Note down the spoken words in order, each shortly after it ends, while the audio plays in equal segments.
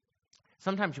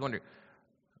Sometimes you wonder,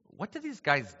 what do these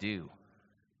guys do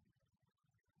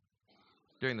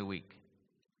during the week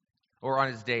or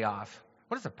on his day off?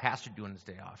 What does a pastor do on his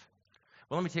day off?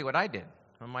 Well, let me tell you what I did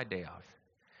on my day off.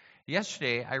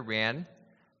 Yesterday, I ran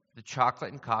the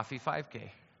chocolate and coffee 5K.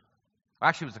 Well,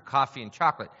 actually, it was a coffee and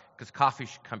chocolate because coffee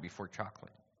should come before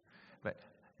chocolate. But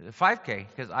the 5K,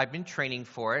 because I've been training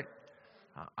for it.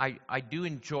 I do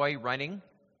enjoy running,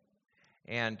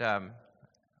 and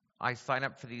I sign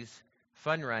up for these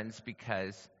fun runs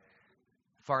because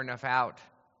far enough out,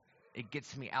 it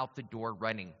gets me out the door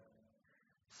running.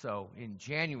 So in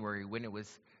January, when it was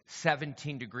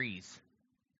 17 degrees,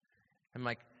 I'm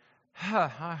like,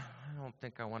 I don't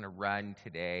think I want to run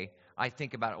today. I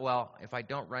think about it, well, if I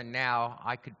don't run now,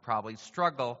 I could probably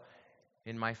struggle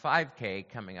in my 5K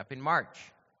coming up in March.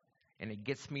 And it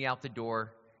gets me out the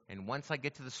door, and once I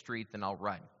get to the street, then I'll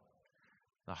run.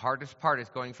 The hardest part is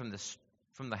going from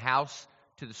the house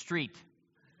to the street.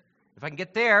 If I can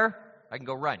get there, I can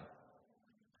go run.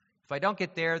 If I don't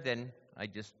get there, then I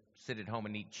just sit at home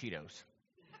and eat Cheetos.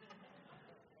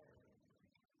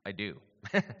 I do.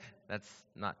 That's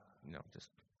not, just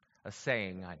a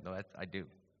saying. I know that I do.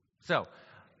 So,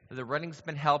 the running's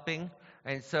been helping.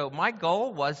 And so my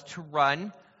goal was to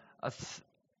run a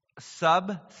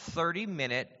sub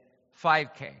 30-minute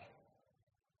 5K.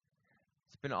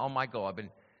 It's been all my goal. I've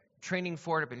been training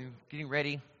for it. I've been getting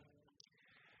ready.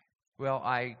 Well,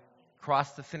 I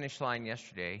crossed the finish line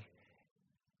yesterday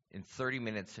in 30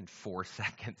 minutes and 4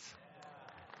 seconds.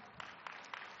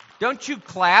 Don't you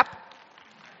clap?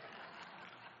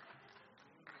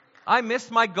 I missed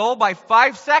my goal by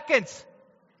 5 seconds.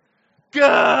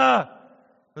 Gah!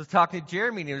 I was talking to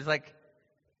Jeremy, and he was like,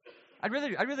 I'd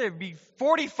rather be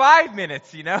 45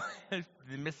 minutes, than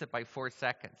miss it by 4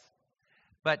 seconds.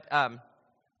 But there's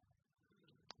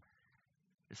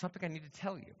something I need to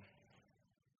tell you.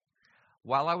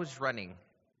 While I was running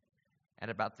at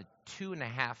about the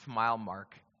 2.5-mile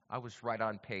mark, I was right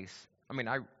on pace. I mean,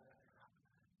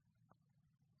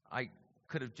 I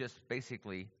could have just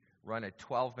basically run a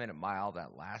 12-minute mile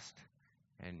that last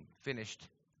and finished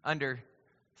under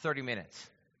 30 minutes.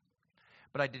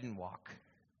 But I didn't walk.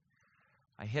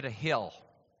 I hit a hill,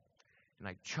 and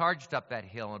I charged up that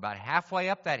hill, and about halfway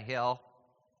up that hill,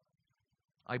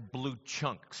 I blew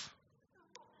chunks.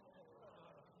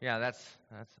 Yeah,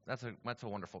 that's a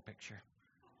wonderful picture.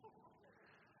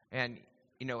 And,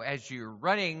 as you're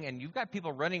running, and you've got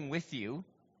people running with you,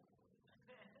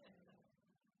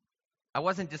 I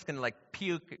wasn't just going to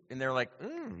puke, and they're like,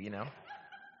 ooh,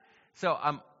 So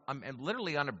I'm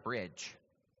literally on a bridge.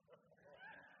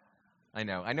 I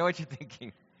know what you're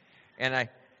thinking. And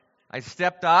I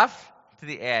stepped off to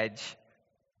the edge,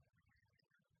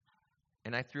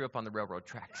 and I threw up on the railroad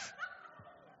tracks.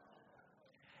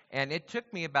 And it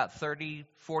took me about 30,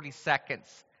 40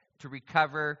 seconds to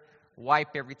recover,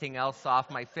 wipe everything else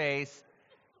off my face,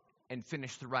 and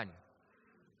finish the run.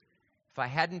 If I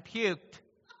hadn't puked,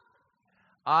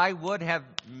 I would have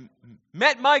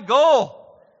met my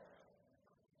goal.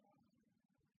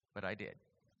 But I did.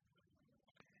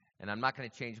 And I'm not going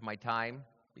to change my time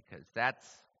because that's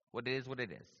what it is.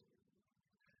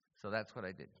 So that's what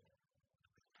I did.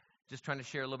 Just trying to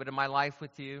share a little bit of my life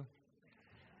with you.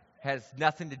 Has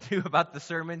nothing to do about the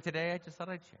sermon today. I just thought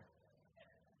I'd share.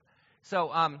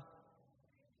 So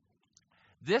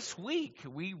this week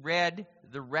we read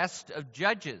the rest of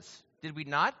Judges. Did we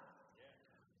not?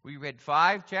 We read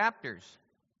 5 chapters.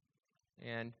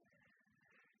 And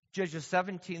Judges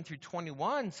 17 through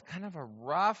 21 is kind of a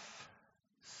rough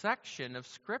section of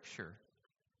Scripture.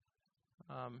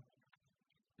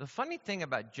 The funny thing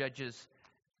about Judges,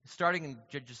 starting in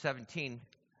Judges 17,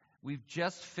 we've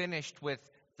just finished with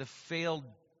the failed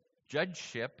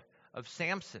judgeship of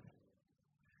Samson.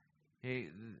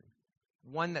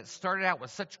 One that started out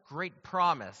with such great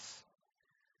promise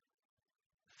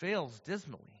fails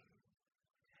dismally.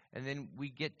 And then we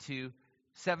get to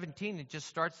 17, it just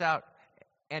starts out,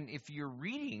 and if you're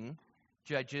reading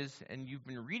Judges and you've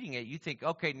been reading it, you think,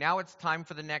 okay, now it's time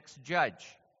for the next judge.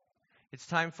 It's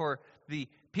time for the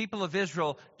people of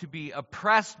Israel to be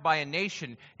oppressed by a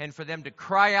nation and for them to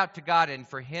cry out to God and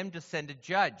for Him to send a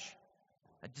judge.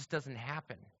 That just doesn't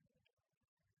happen.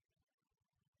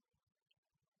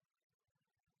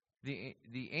 The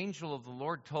angel of the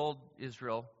Lord told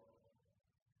Israel,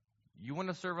 you want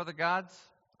to serve other gods?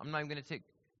 I'm not even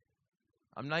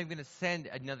going to send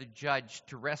another judge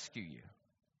to rescue you.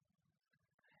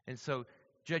 And so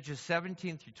Judges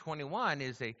 17 through 21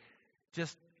 is it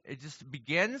just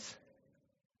begins,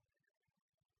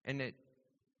 and it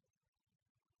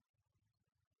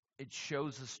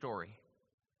shows the story.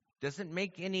 Doesn't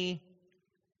make any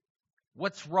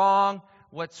what's wrong,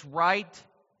 what's right.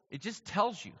 It just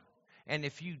tells you. And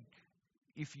if you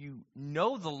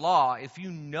know the law, if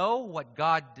you know what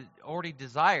God already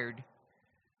desired,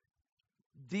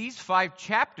 these 5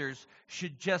 chapters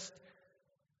should just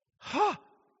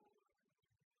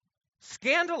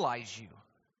scandalize you.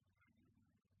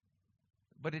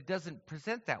 But it doesn't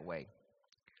present that way.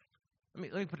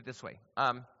 Let me put it this way.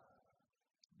 You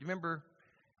remember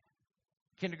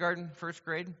kindergarten, first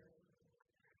grade?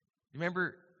 You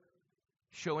remember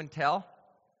show and tell?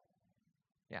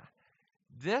 Yeah.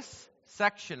 This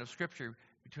section of Scripture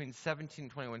between 17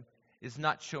 and 21 is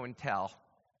not show and tell.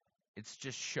 It's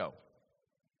just show.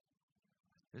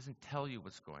 It doesn't tell you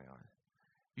what's going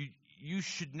on. You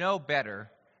should know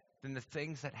better than the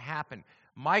things that happen.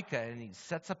 Micah, and he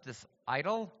sets up this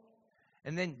idol,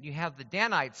 and then you have the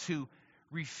Danites who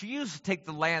refuse to take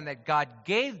the land that God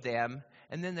gave them,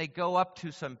 and then they go up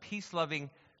to some peace-loving,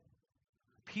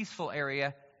 peaceful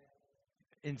area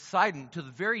in Sidon, to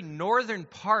the very northern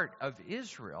part of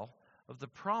Israel, of the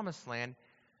Promised Land,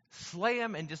 slay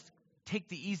them and just take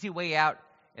the easy way out,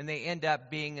 and they end up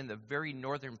being in the very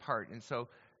northern part. And so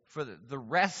for the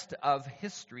rest of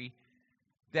history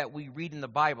that we read in the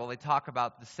Bible, they talk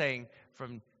about the saying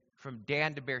from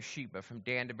Dan to Beersheba,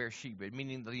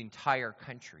 meaning the entire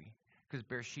country. Because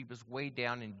Beersheba is way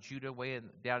down in Judah,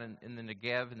 down in the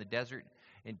Negev, in the desert,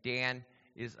 and Dan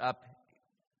is up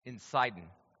in Sidon,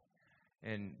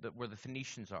 and where the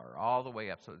Phoenicians are, all the way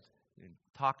up. So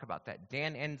talk about that.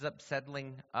 Dan ends up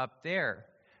settling up there.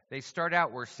 They start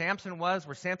out where Samson was,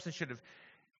 where Samson should have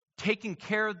taken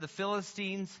care of the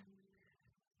Philistines.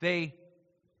 They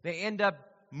end up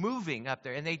moving up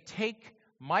there, and they take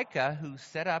Micah, who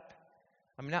set up,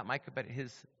 not Micah, but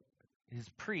his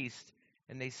priest,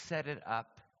 and they set it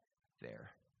up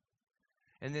there.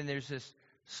 And then there's this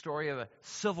story of a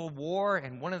civil war,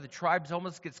 and one of the tribes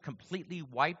almost gets completely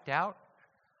wiped out.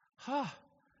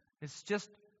 It's just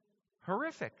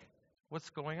horrific what's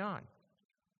going on.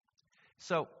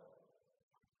 So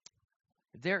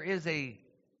there is a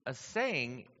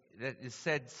saying that is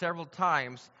said several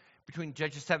times between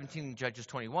Judges 17 and Judges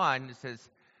 21. It says,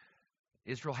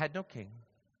 Israel had no king.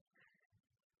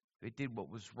 They did what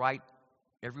was right.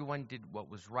 Everyone did what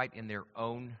was right in their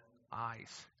own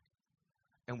eyes.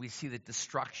 And we see the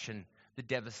destruction, the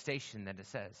devastation that it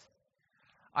says.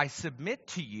 I submit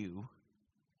to you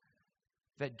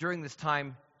that during this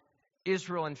time,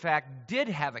 Israel, in fact, did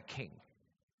have a king.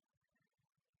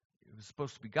 It was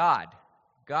supposed to be God.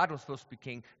 God was supposed to be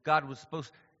king.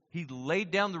 He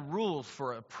laid down the rules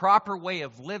for a proper way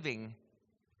of living.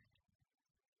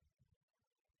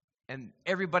 And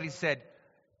everybody said,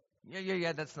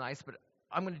 yeah, that's nice, but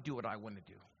I'm going to do what I want to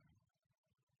do.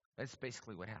 That's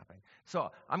basically what happened.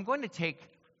 So I'm going to take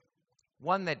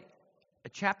a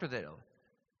chapter that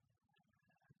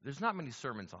there's not many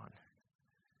sermons on,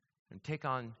 and take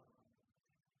on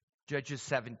Judges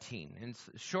 17. And it's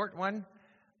a short one.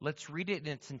 Let's read it in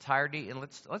its entirety, and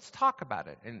let's talk about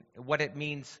it and what it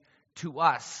means to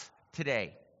us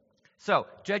today. So,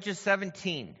 Judges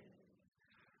 17.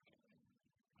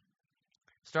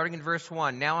 Starting in verse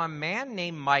 1. Now a man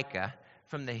named Micah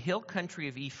from the hill country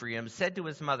of Ephraim said to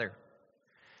his mother,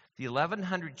 the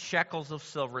 1,100 shekels of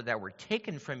silver that were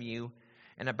taken from you,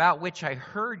 and about which I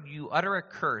heard you utter a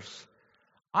curse,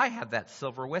 I have that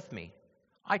silver with me.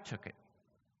 I took it.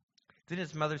 Then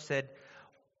his mother said,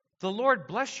 the Lord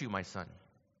bless you, my son.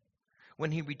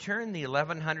 When he returned the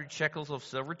 1,100 shekels of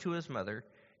silver to his mother,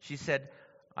 she said,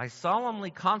 I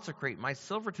solemnly consecrate my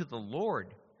silver to the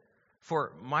Lord.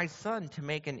 For my son to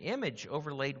make an image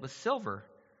overlaid with silver,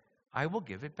 I will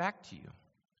give it back to you.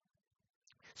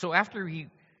 So after he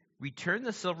returned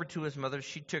the silver to his mother,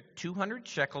 she took 200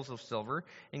 shekels of silver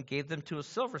and gave them to a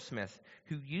silversmith,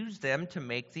 who used them to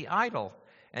make the idol,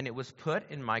 and it was put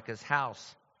in Micah's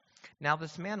house. Now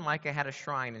this man Micah had a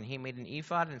shrine, and he made an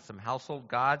ephod and some household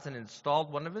gods, and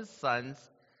installed one of his sons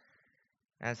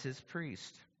as his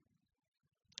priest.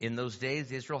 In those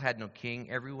days, Israel had no king.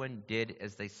 Everyone did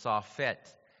as they saw fit.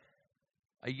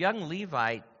 A young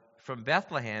Levite from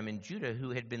Bethlehem in Judah, who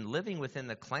had been living within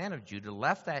the clan of Judah,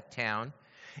 left that town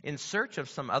in search of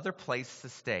some other place to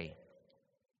stay.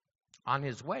 On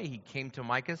his way, he came to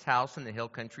Micah's house in the hill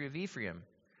country of Ephraim.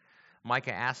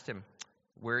 Micah asked him,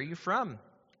 where are you from?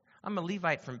 I'm a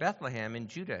Levite from Bethlehem in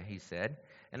Judah, he said,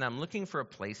 and I'm looking for a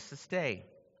place to stay.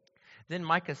 Then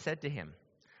Micah said to him,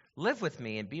 live with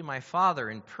me and be my father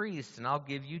and priest, and I'll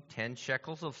give you 10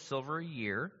 shekels of silver a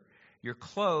year, your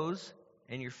clothes,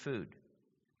 and your food.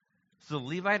 So the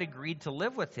Levite agreed to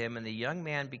live with him, and the young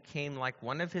man became like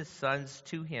one of his sons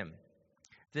to him.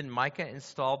 Then Micah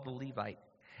installed the Levite,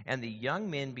 And the young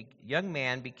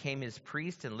man became his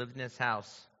priest and lived in his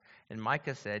house. And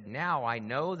Micah said, "Now I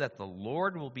know that the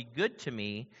Lord will be good to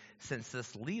me, since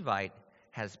this Levite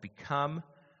has become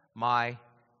my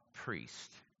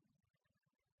priest."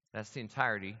 That's the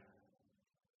entirety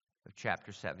of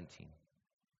chapter 17.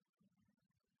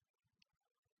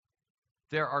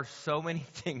 There are so many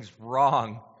things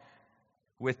wrong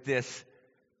with this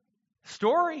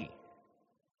story.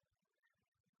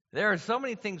 There are so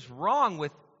many things wrong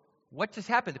with what just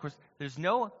happened. Of course, there's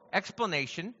no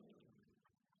explanation.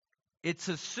 It's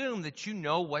assumed that you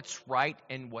know what's right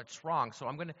and what's wrong. So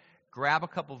I'm going to grab a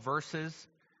couple verses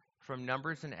from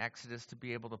Numbers and Exodus to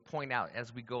be able to point out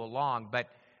as we go along. But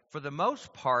for the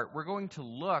most part, we're going to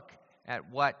look at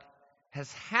what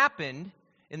has happened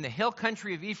in the hill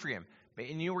country of Ephraim.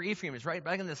 And you know where Ephraim is, right?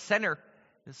 Back in the center,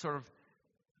 is sort of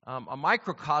a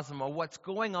microcosm of what's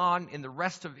going on in the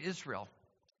rest of Israel.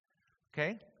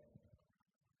 Okay?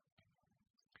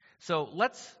 So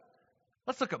let's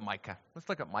look at Micah. Let's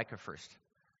look at Micah first.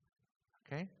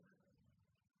 Okay?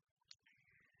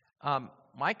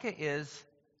 Micah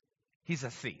he's a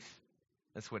thief.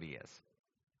 That's what he is.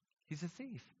 He's a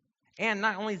thief. And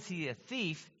not only is he a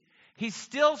thief, he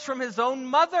steals from his own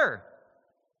mother.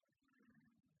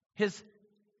 His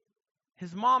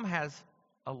mom has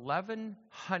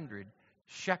 1,100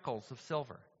 shekels of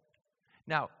silver.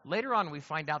 Now, later on we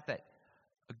find out that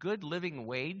a good living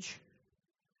wage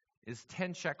is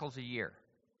 10 shekels a year.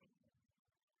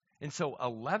 And so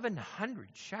 1,100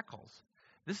 shekels.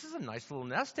 This is a nice little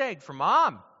nest egg for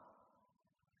mom.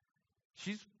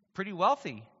 She's pretty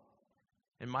wealthy.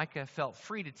 And Micah felt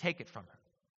free to take it from her.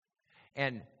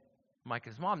 And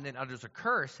Micah's mom then utters a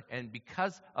curse. And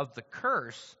because of the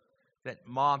curse that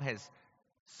mom has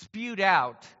spewed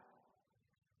out,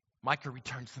 Micah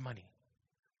returns the money.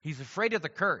 He's afraid of the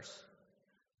curse.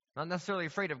 Not necessarily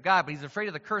afraid of God, but he's afraid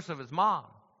of the curse of his mom.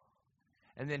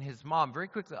 And then his mom very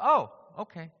quickly, "Oh,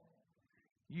 okay.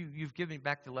 You've given me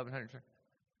back the 1,100.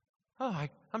 Oh,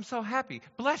 I'm so happy.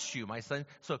 Bless you, my son."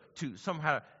 So to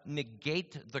somehow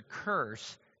negate the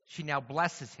curse, she now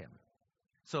blesses him.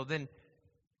 So then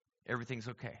everything's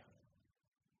okay.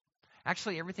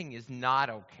 Actually, everything is not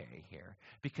okay here,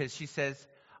 because she says,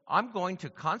 "I'm going to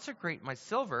consecrate my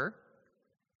silver,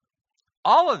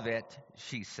 all of it,"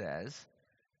 she says,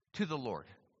 "to the Lord,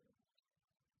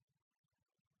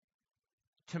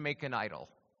 to make an idol."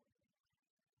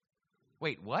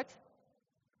 Wait, what?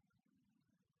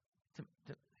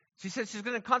 She says she's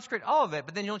going to consecrate all of it,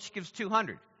 but then she gives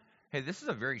 200. Hey, this is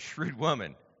a very shrewd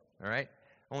woman, all right?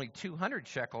 Only 200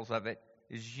 shekels of it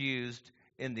is used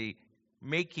in the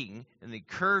making and the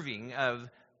curving of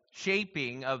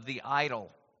shaping of the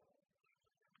idol,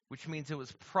 which means it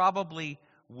was probably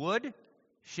wood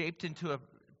shaped into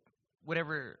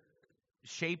whatever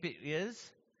shape it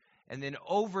is, and then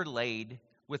overlaid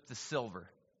with the silver.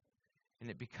 And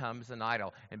it becomes an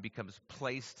idol and becomes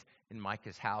placed in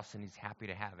Micah's house, and he's happy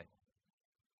to have it.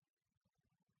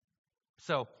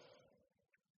 So,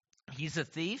 he's a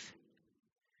thief,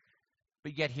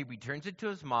 but yet he returns it to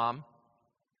his mom.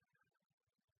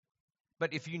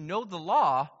 But if you know the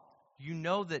law, you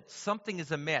know that something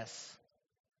is amiss.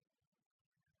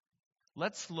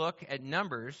 Let's look at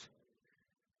Numbers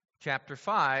chapter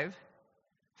 5,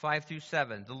 5 through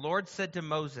 7. The Lord said to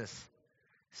Moses,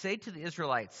 "Say to the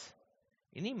Israelites,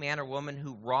 any man or woman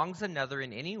who wrongs another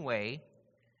in any way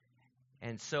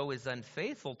and so is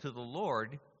unfaithful to the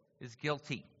Lord is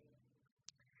guilty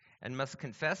and must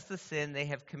confess the sin they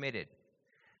have committed.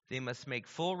 They must make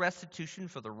full restitution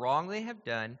for the wrong they have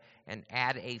done and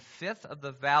add a fifth of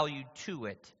the value to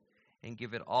it and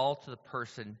give it all to the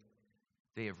person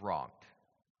they have wronged."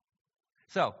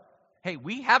 So, hey,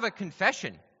 we have a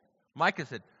confession. Micah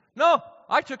said, "No,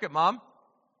 I took it, Mom."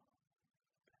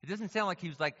 It doesn't sound like he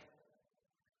was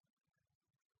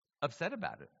upset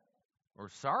about it or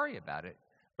sorry about it,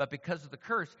 but because of the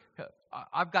curse,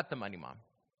 "I've got the money, Mom."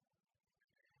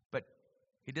 But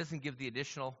he doesn't give the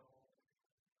additional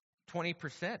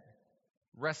 20%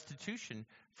 restitution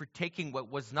for taking what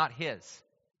was not his.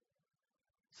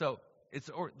 So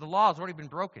the law has already been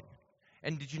broken.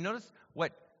 And did you notice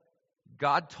what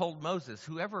God told Moses?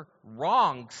 Whoever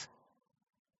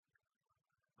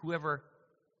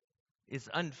is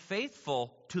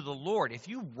unfaithful to the Lord, if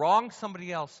you wrong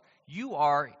somebody else, you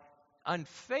are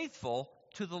unfaithful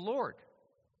to the Lord.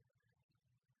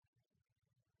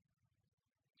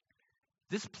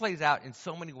 This plays out in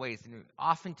so many ways. And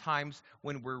oftentimes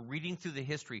when we're reading through the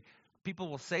history, people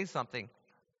will say something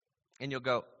and you'll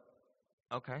go,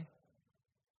 okay.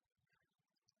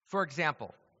 For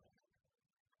example,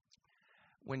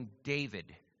 when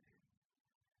David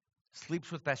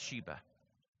sleeps with Bathsheba,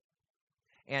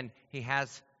 and he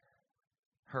has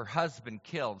her husband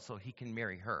killed so he can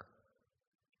marry her.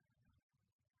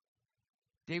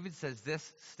 David says this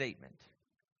statement,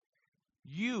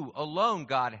 "You alone,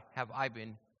 God, have I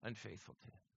been unfaithful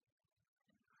to."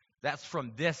 That's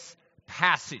from this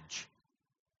passage.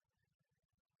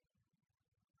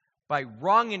 By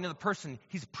wronging another person,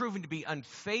 he's proven to be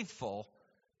unfaithful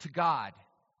to God.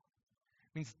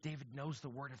 It means David knows the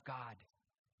Word of God.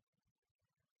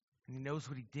 And he knows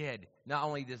what he did. Not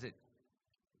only does it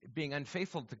being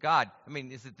unfaithful to God,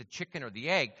 is it the chicken or the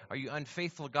egg? Are you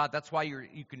unfaithful to God? That's why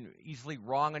you can easily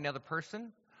wrong another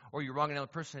person? Or you wrong another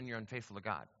person and you're unfaithful to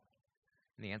God?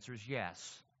 And the answer is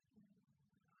yes.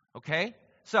 Okay?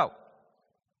 So,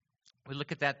 we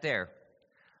look at that there.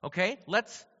 Okay?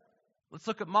 Let's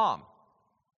look at mom.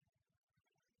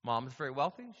 Mom is very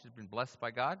wealthy. She's been blessed by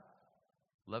God.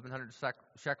 1,100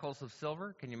 shekels of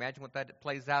silver. Can you imagine what that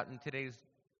plays out in today's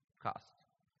cost?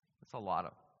 That's a lot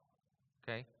of.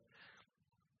 Okay?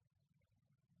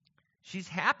 She's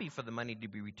happy for the money to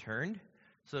be returned,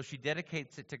 so she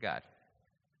dedicates it to God.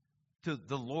 To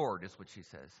the Lord is what she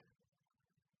says.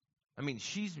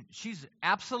 She's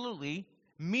absolutely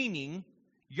meaning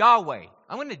Yahweh.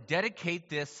 I'm going to dedicate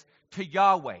this to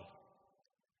Yahweh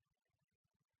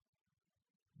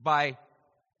by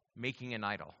making an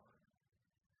idol.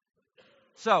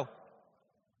 So,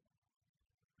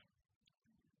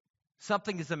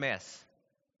 something is amiss.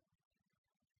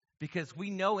 Because we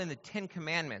know in the Ten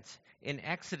Commandments, in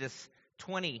Exodus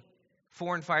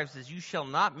 20:4 and 5 says, "You shall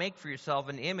not make for yourself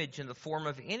an image in the form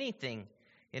of anything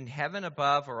in heaven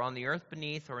above or on the earth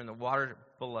beneath or in the water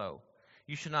below.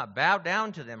 You shall not bow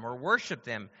down to them or worship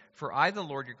them, for I, the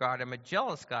Lord your God, am a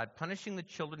jealous God, punishing the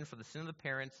children for the sin of the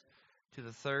parents to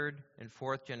the third and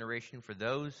fourth generation for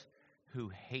those who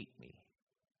hate me."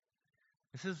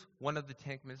 This is one of the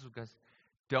Ten Commandments because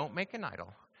don't make an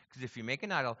idol. Because if you make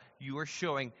an idol, you are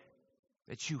showing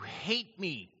that you hate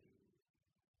me.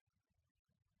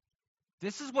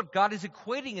 This is what God is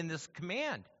equating in this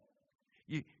command.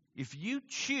 If you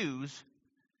choose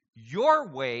your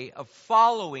way of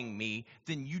following me,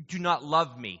 then you do not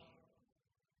love me.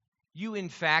 You, in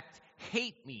fact,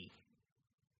 hate me.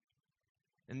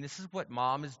 And this is what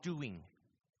mom is doing.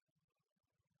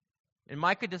 And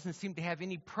Micah doesn't seem to have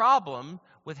any problem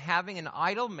with having an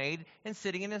idol made and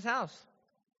sitting in his house.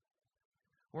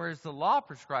 Whereas the law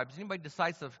prescribes, anybody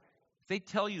decides if they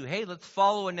tell you, hey, let's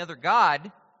follow another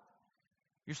god,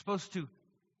 you're supposed to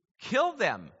kill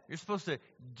them. You're supposed to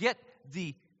get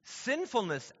the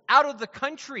sinfulness out of the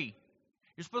country.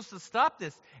 You're supposed to stop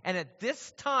this. And at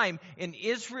this time in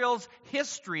Israel's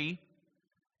history,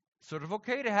 it's sort of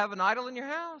okay to have an idol in your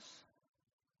house.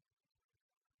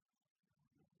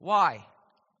 Why?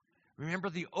 Remember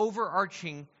the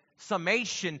overarching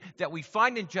summation that we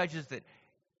find in Judges that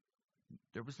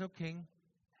there was no king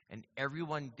and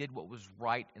everyone did what was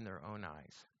right in their own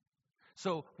eyes.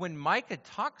 So when Micah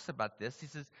talks about this, he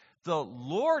says, the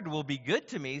Lord will be good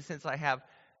to me since I have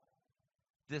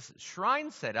this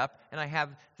shrine set up and I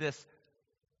have this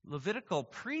Levitical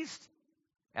priest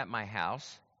at my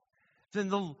house. Then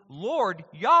the Lord,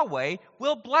 Yahweh,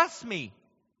 will bless me.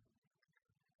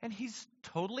 And he's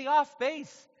totally off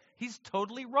base. He's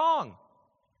totally wrong.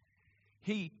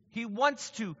 He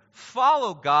wants to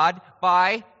follow God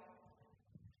by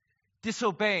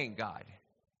disobeying God.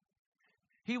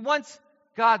 He wants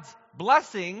God's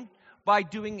blessing by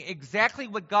doing exactly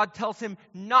what God tells him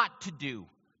not to do.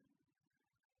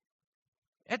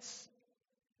 It's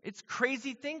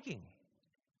crazy thinking.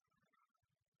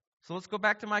 So let's go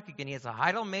back to Mike again. He has an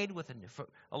idol made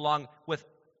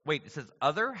it says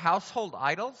other household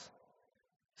idols.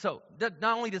 So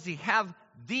not only does he have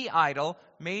the idol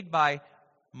made by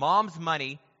mom's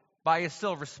money by a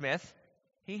silversmith,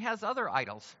 he has other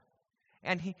idols.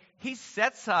 And he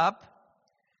sets up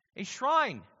a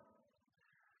shrine.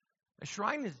 A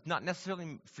shrine is not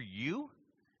necessarily for you.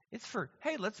 It's for,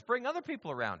 hey, let's bring other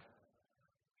people around.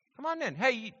 Come on in.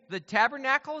 Hey, the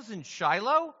tabernacle is in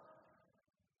Shiloh.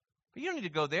 But you don't need to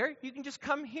go there. You can just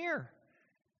come here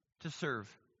to serve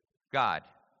God.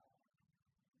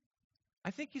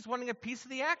 I think he's wanting a piece of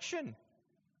the action.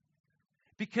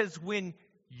 Because when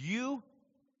you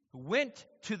went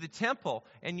to the temple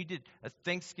and you did a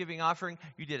thanksgiving offering,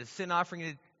 you did a sin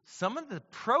offering, some of the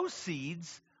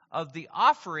proceeds of the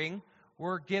offering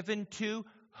were given to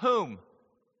whom?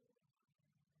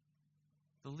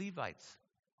 The Levites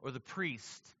or the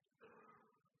priest.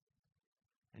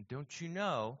 And don't you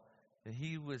know that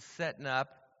he was setting up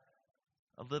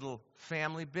a little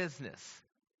family business?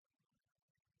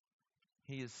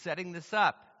 He is setting this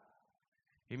up.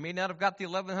 He may not have got the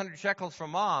 1,100 shekels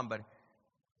from mom, but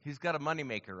he's got a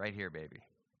moneymaker right here, baby.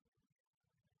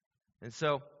 And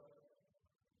so,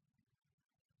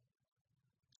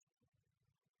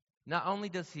 not only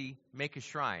does he make a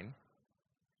shrine,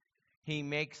 he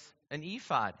makes an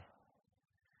ephod.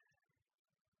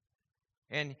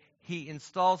 And he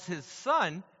installs his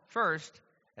son first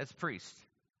as priest,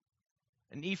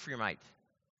 an Ephraimite.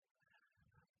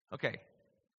 Okay,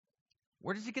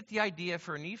 where does he get the idea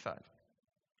for an ephod?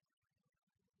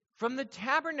 From the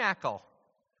tabernacle.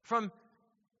 From,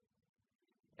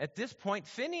 at this point,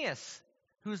 Phinehas,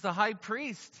 who's the high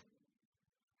priest.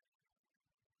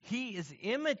 He is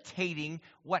imitating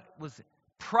what was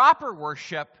proper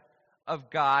worship of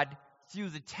God through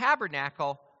the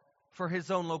tabernacle for his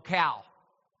own locale.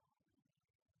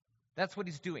 That's what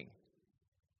he's doing.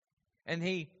 And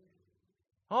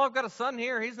I've got a son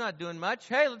here. He's not doing much.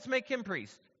 Hey, let's make him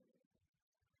priest.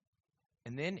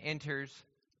 And then enters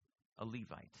a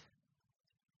Levite.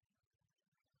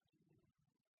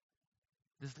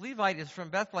 This Levite is from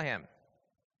Bethlehem.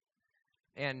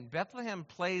 And Bethlehem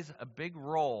plays a big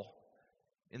role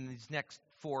in these next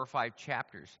 4 or 5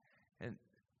 chapters. And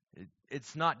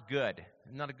it's not good.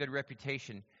 Not a good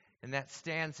reputation. And that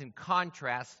stands in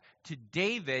contrast to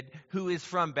David, who is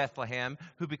from Bethlehem,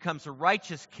 who becomes a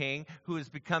righteous king,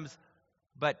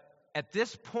 but at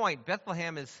this point,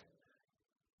 Bethlehem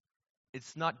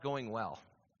it's not going well.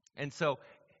 And so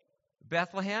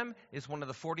Bethlehem is one of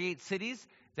the 48 cities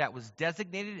that was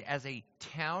designated as a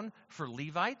town for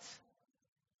Levites.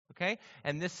 Okay?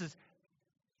 And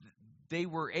they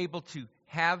were able to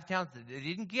have towns. They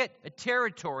didn't get a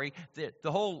territory.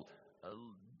 The whole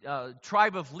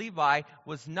tribe of Levi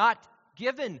was not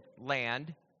given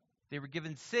land. They were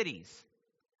given cities.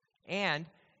 And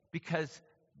because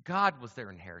God was their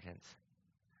inheritance.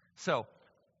 So,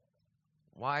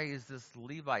 why is this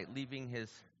Levite leaving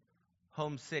his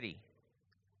home city?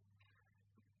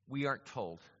 We aren't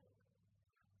told.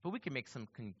 But we can make some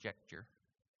conjecture.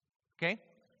 Okay?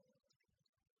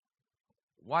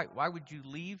 Why would you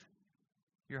leave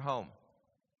your home?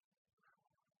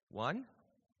 One,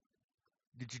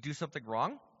 did you do something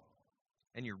wrong?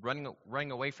 And you're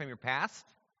running away from your past?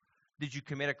 Did you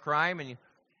commit a crime and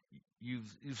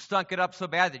you've stunk it up so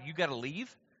bad that you got to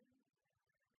leave?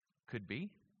 Could be.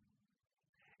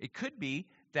 It could be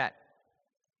that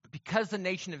because the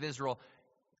nation of Israel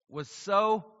was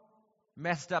so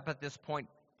messed up at this point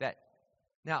that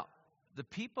now the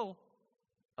people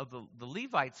of the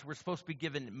Levites were supposed to be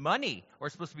given money or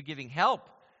supposed to be giving help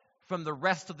from the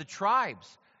rest of the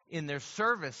tribes in their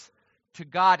service to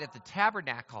God at the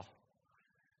tabernacle.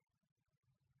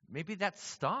 Maybe that's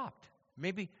stopped.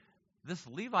 Maybe this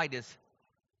Levite is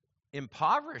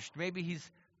impoverished. Maybe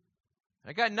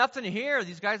I got nothing here.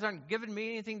 These guys aren't giving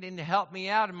me anything to help me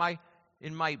out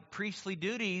in my priestly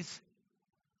duties.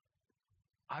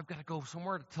 I've got to go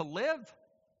somewhere to live.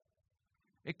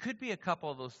 It could be a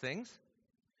couple of those things.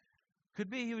 Could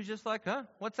be he was just like,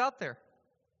 what's out there?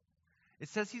 It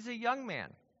says he's a young man.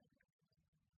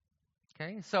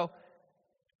 Okay, so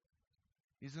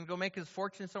he's going to go make his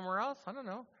fortune somewhere else? I don't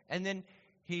know. And then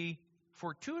he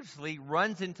fortuitously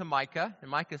runs into Micah, and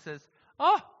Micah says,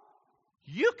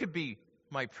 you could be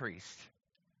my priest.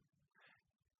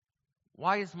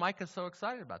 Why is Micah so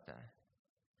excited about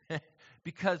that?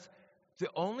 Because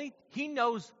he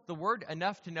knows the word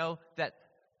enough to know that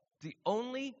the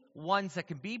only ones that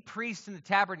can be priests in the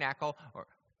tabernacle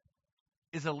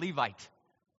is a Levite.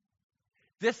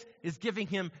 This is giving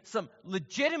him some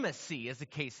legitimacy, as the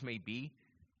case may be.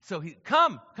 So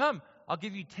come, I'll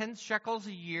give you 10 shekels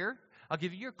a year. I'll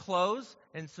give you your clothes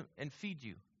and feed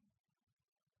you.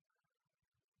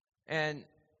 And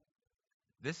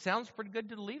this sounds pretty good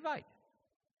to the Levite.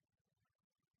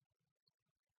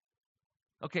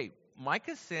 Okay,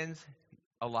 Micah's sins,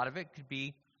 a lot of it could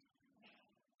be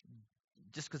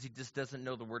just because he just doesn't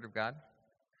know the Word of God.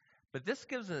 But this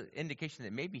gives an indication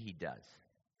that maybe he does.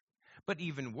 But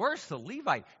even worse, the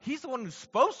Levite, he's the one who's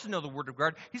supposed to know the Word of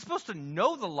God. He's supposed to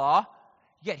know the law,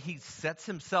 yet he sets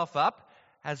himself up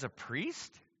as a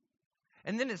priest.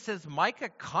 And then it says Micah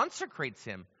consecrates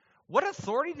him. What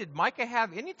authority did Micah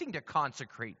have anything to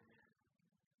consecrate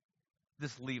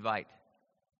this Levite?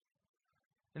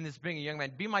 And this being a young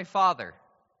man, be my father.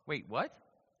 Wait, what?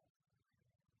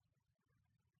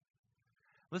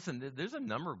 Listen, there's a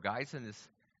number of guys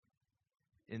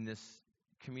in this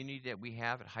community that we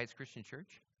have at Heights Christian Church.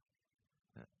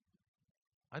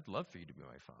 I'd love for you to be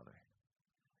my father.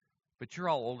 But you're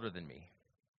all older than me.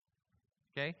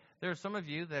 Okay? There are some of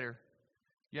you that are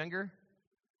younger,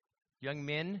 young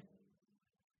men.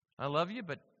 I love you,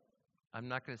 but I'm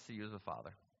not going to see you as a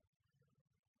father.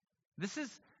 This is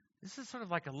sort of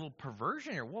like a little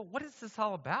perversion here. What is this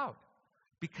all about?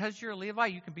 Because you're a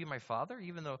Levite, you can be my father,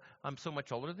 even though I'm so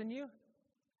much older than you?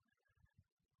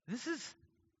 This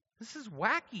is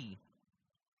wacky.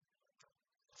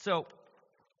 So,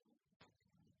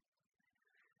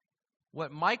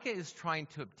 what Micah is trying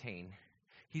to obtain,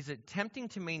 he's attempting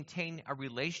to maintain a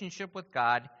relationship with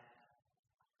God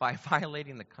by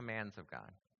violating the commands of God.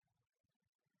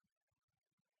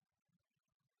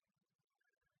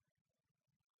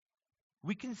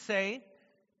 We can say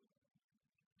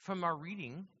from our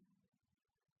reading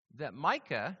that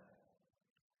Micah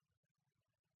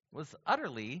was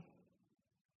utterly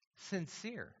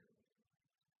sincere.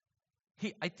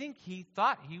 I think he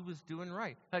thought he was doing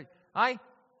right.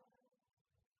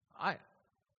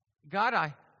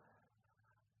 God,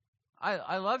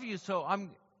 I love you, so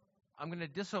I'm going to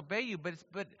disobey you,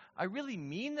 but I really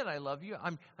mean that I love you.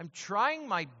 I'm trying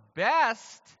my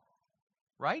best,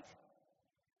 right?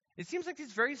 It seems like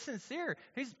he's very sincere.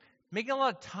 He's making a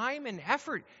lot of time and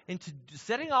effort into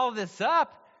setting all of this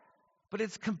up, but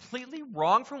it's completely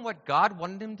wrong from what God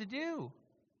wanted him to do.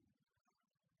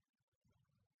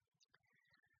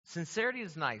 Sincerity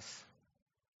is nice,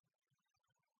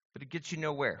 but it gets you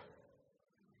nowhere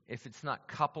if it's not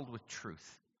coupled with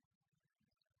truth.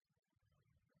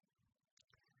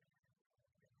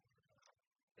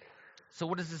 So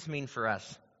what does this mean for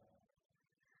us?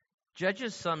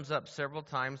 Judges sums up several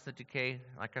times the decay.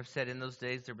 Like I've said, in those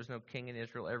days there was no king in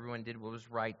Israel. Everyone did what was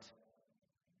right.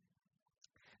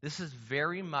 This is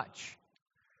very much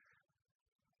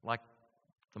like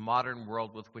the modern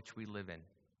world with which we live in.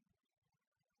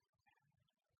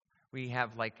 We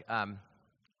have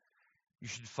you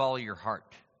should follow your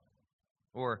heart,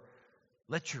 or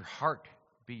let your heart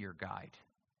be your guide.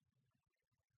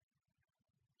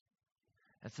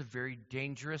 That's a very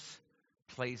dangerous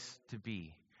place to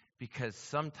be, because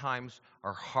sometimes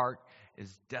our heart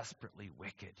is desperately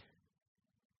wicked.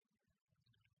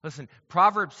 Listen,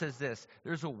 Proverbs says this: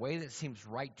 there's a way that seems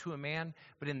right to a man,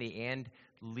 but in the end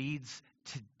leads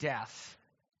to death.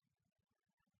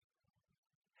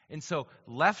 And so,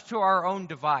 left to our own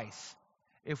device,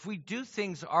 if we do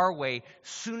things our way,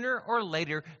 sooner or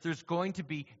later there's going to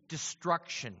be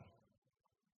destruction.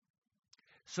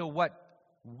 So what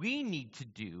we need to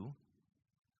do,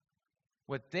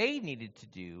 what they needed to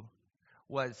do,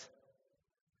 was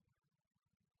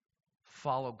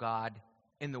follow God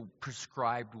in the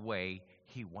prescribed way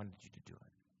He wanted you to do it.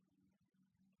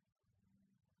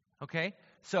 Okay?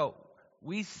 So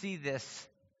we see this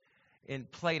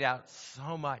played out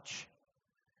so much.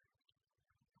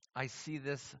 I see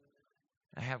this.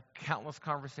 I have countless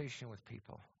conversation with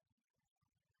people.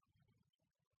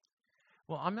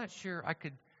 Well, I'm not sure I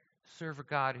could serve a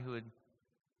God who would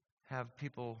have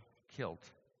people killed.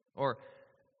 Or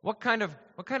what kind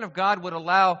of God would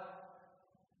allow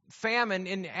famine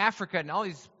in Africa and all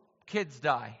these kids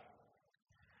die?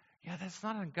 Yeah, that's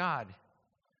not on God.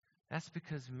 That's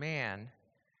because man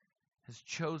has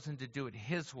chosen to do it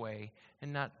his way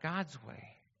and not God's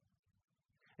way.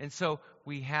 And so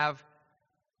we have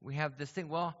this thing,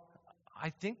 well,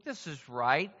 I think this is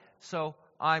right, so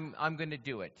I'm going to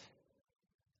do it.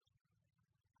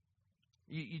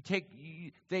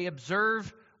 They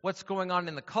observe what's going on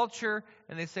in the culture,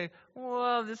 and they say,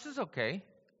 well, this is okay.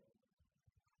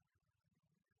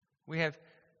 We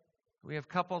have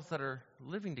couples that are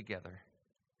living together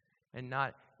and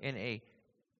not in a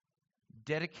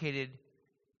dedicated,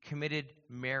 committed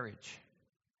marriage.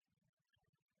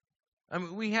 I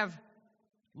mean, we have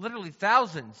literally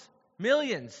thousands,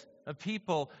 millions of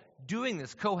people doing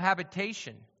this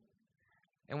cohabitation.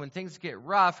 And when things get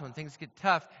rough, when things get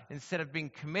tough, instead of being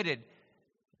committed,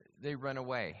 they run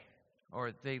away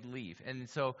or they leave. And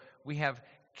so we have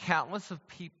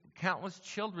countless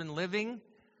children living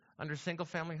under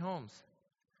single-family homes.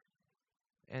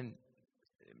 And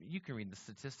you can read the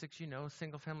statistics, a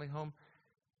single-family home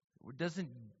doesn't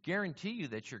guarantee you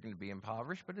that you're going to be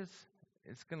impoverished, but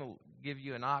it's going to give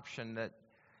you an option that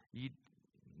you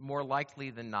more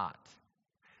likely than not.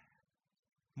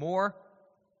 More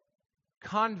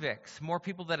convicts, more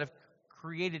people that have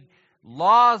created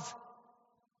laws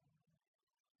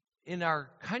in our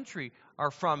country are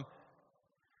from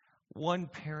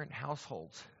one-parent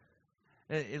households.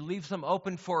 It leaves them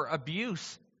open for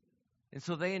abuse, and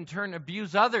so they in turn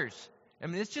abuse others. I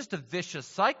mean, it's just a vicious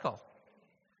cycle.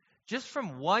 Just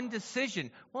from one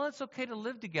decision, well, it's okay to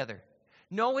live together.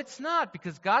 No, it's not,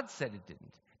 because God said it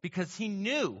didn't. Because He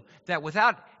knew that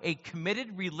without a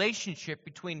committed relationship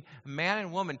between man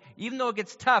and woman, even though it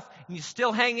gets tough, and you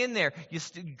still hang in there, you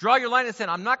draw your line and say,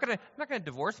 I'm not going to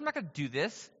divorce, I'm not going to do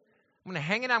this. I'm going to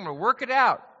hang it out, I'm going to work it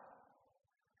out.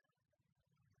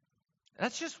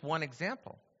 That's just one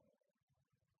example.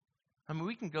 I mean,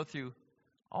 we can go through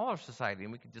all our society,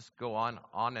 and we can just go on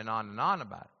and on and on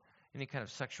about it. Any kind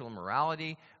of sexual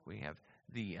immorality. We have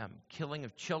the killing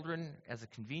of children as a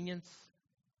convenience.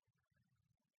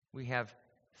 We have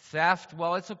theft.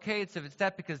 Well, it's okay if it's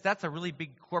that because that's a really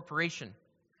big corporation,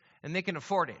 and they can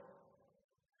afford it.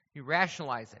 You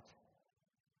rationalize it.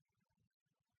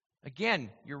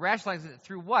 Again, you're rationalizing it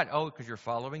through what? Oh, because you're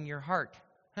following your heart.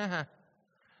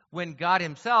 When God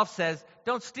himself says,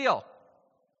 don't steal.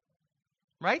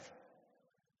 Right?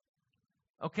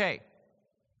 Okay.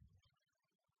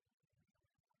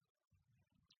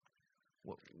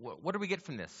 What do we get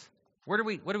from this? What do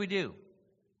we do?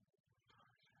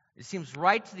 It seems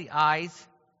right to the eyes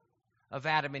of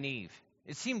Adam and Eve.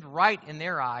 It seemed right in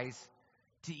their eyes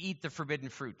to eat the forbidden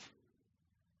fruit.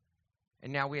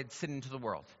 And now we had sin into the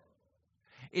world.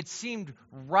 It seemed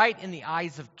right in the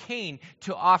eyes of Cain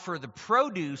to offer the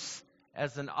produce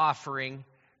as an offering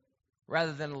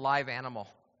rather than a live animal.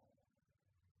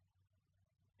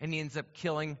 And he ends up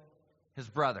killing his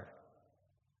brother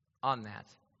on that.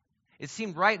 It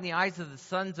seemed right in the eyes of the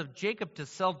sons of Jacob to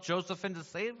sell Joseph into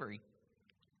slavery.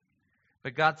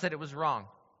 But God said it was wrong.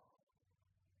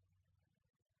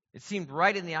 It seemed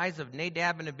right in the eyes of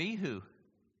Nadab and Abihu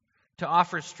to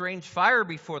offer strange fire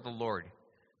before the Lord.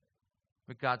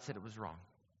 But God said it was wrong.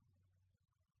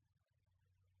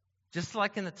 Just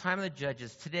like in the time of the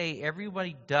judges, today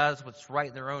everybody does what's right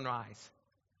in their own eyes.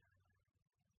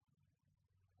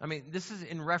 I mean, this is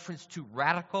in reference to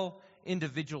radical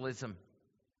individualism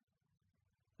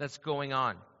that's going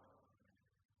on.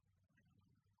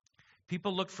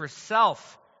 People look for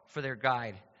self for their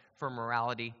guide for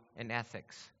morality and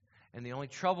ethics. And the only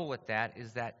trouble with that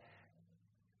is that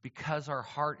because our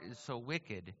heart is so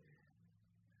wicked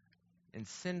and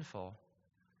sinful,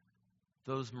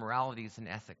 those moralities and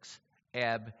ethics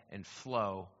ebb and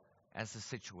flow as the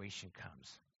situation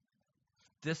comes.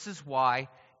 This is why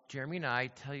Jeremy and I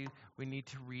tell you we need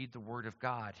to read the Word of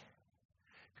God.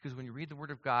 Because when you read the Word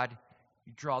of God,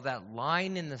 you draw that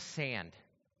line in the sand.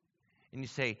 And you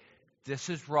say, this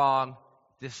is wrong,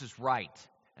 this is right.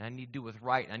 And I need to do what's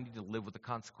right, and I need to live with the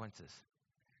consequences.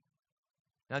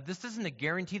 Now, this isn't a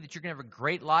guarantee that you're going to have a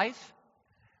great life.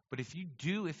 But if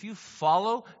you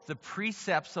follow the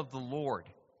precepts of the Lord,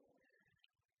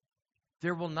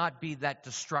 there will not be that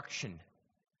destruction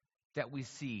that we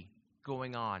see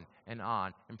going on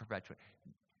in perpetuity.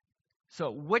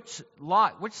 So which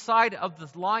side of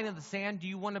the line of the sand do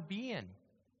you want to be in?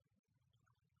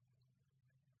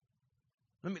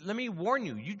 Let me warn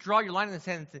you. You draw your line in the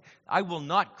sand and say, I will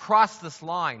not cross this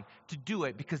line to do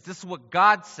it because this is what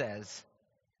God says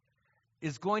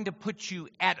is going to put you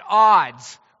at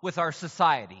odds with our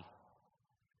society.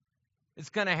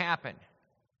 It's going to happen.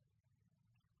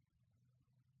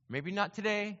 Maybe not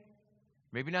today,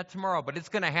 maybe not tomorrow, but it's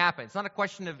going to happen. It's not a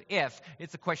question of if,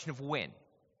 it's a question of when.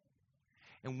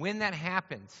 And when that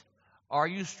happens, are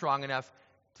you strong enough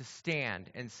to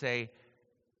stand and say,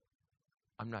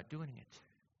 I'm not doing it.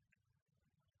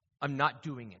 I'm not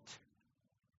doing it.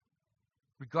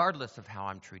 Regardless of how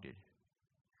I'm treated.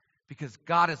 Because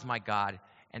God is my God,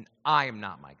 and I am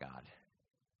not my God.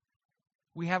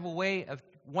 We have a way of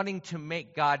wanting to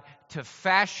make God, to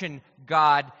fashion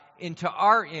God into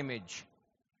our image,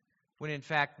 when in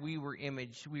fact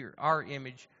our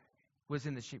image was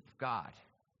in the shape of God.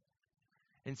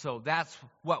 And so that's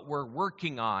what we're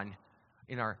working on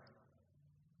in our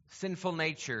sinful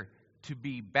nature, to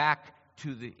be back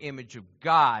to the image of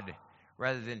God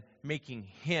rather than making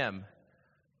Him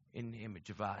in the image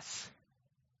of us.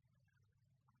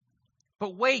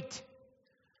 But wait,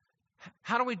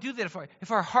 how do we do that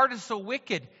if our heart is so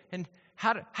wicked? And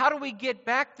how do we get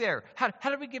back there? How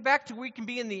do we get back to where we can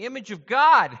be in the image of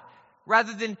God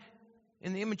rather than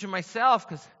in the image of myself?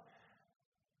 Because,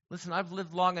 listen, I've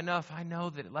lived long enough. I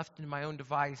know that left in my own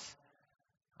device,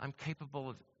 I'm capable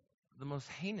of the most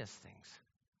heinous things.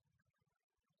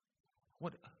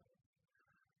 What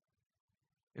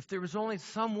if there was only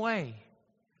some way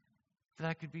that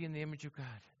I could be in the image of God?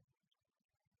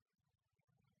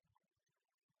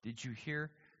 Did you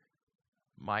hear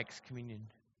Mike's communion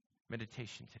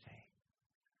meditation today?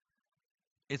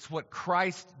 It's what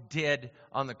Christ did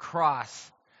on the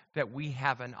cross that we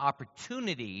have an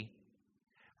opportunity,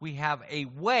 we have a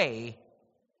way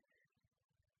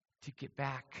to get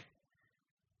back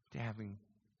to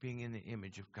being in the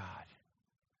image of God.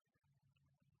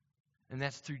 And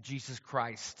that's through Jesus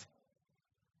Christ.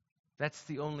 That's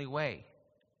the only way.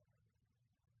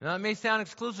 Now, it may sound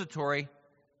exclusatory.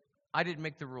 I didn't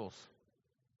make the rules.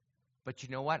 But you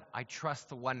know what? I trust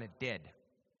the one that did.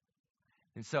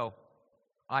 And so,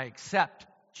 I accept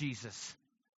Jesus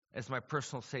as my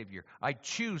personal Savior. I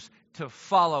choose to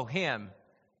follow Him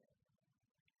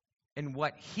in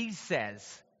what He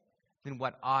says than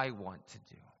what I want to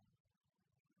do.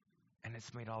 And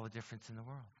it's made all the difference in the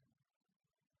world.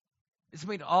 It's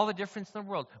made all the difference in the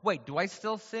world. Wait, do I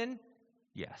still sin?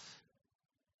 Yes.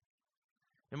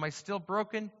 Am I still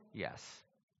broken? Yes.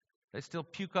 Do I still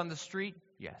puke on the street?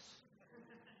 Yes.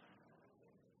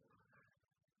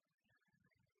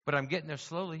 But I'm getting there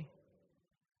slowly.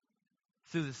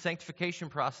 Through the sanctification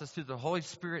process, through the Holy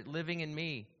Spirit living in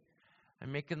me,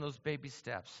 I'm making those baby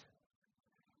steps.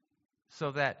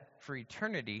 So that for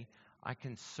eternity, I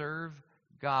can serve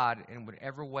God in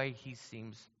whatever way He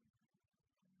seems,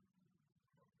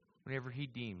 whatever He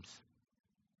deems.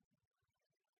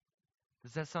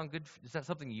 Does that sound good? Is that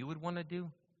something you would want to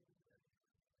do?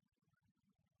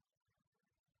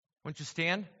 Won't you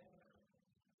stand?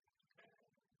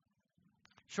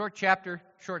 Short chapter,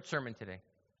 short sermon today.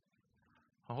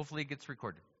 Hopefully it gets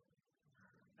recorded.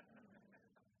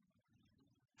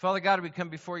 Father God, we come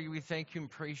before you. We thank you and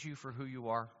praise you for who you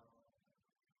are,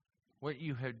 what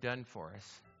you have done for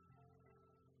us,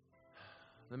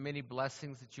 the many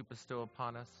blessings that you bestow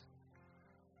upon us,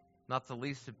 not the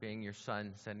least of being your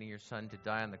Son, sending your Son to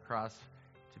die on the cross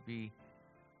to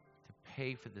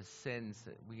pay for the sins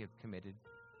that we have committed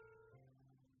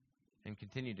and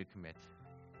continue to commit.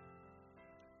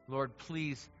 Lord,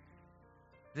 please,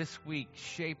 this week,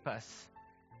 shape us.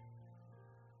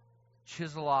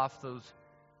 Chisel off those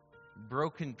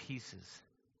broken pieces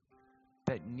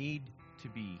that need to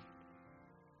be,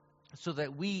 so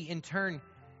that we, in turn,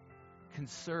 can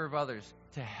serve others,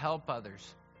 to help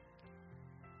others,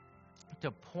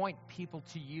 to point people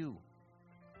to you.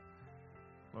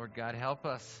 Lord God, help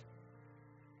us,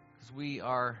 because we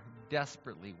are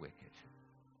desperately wicked.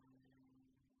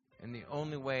 And the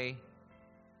only way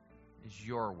is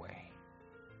your way.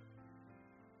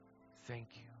 Thank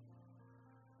you.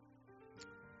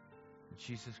 In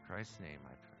Jesus Christ's name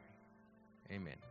I pray. Amen.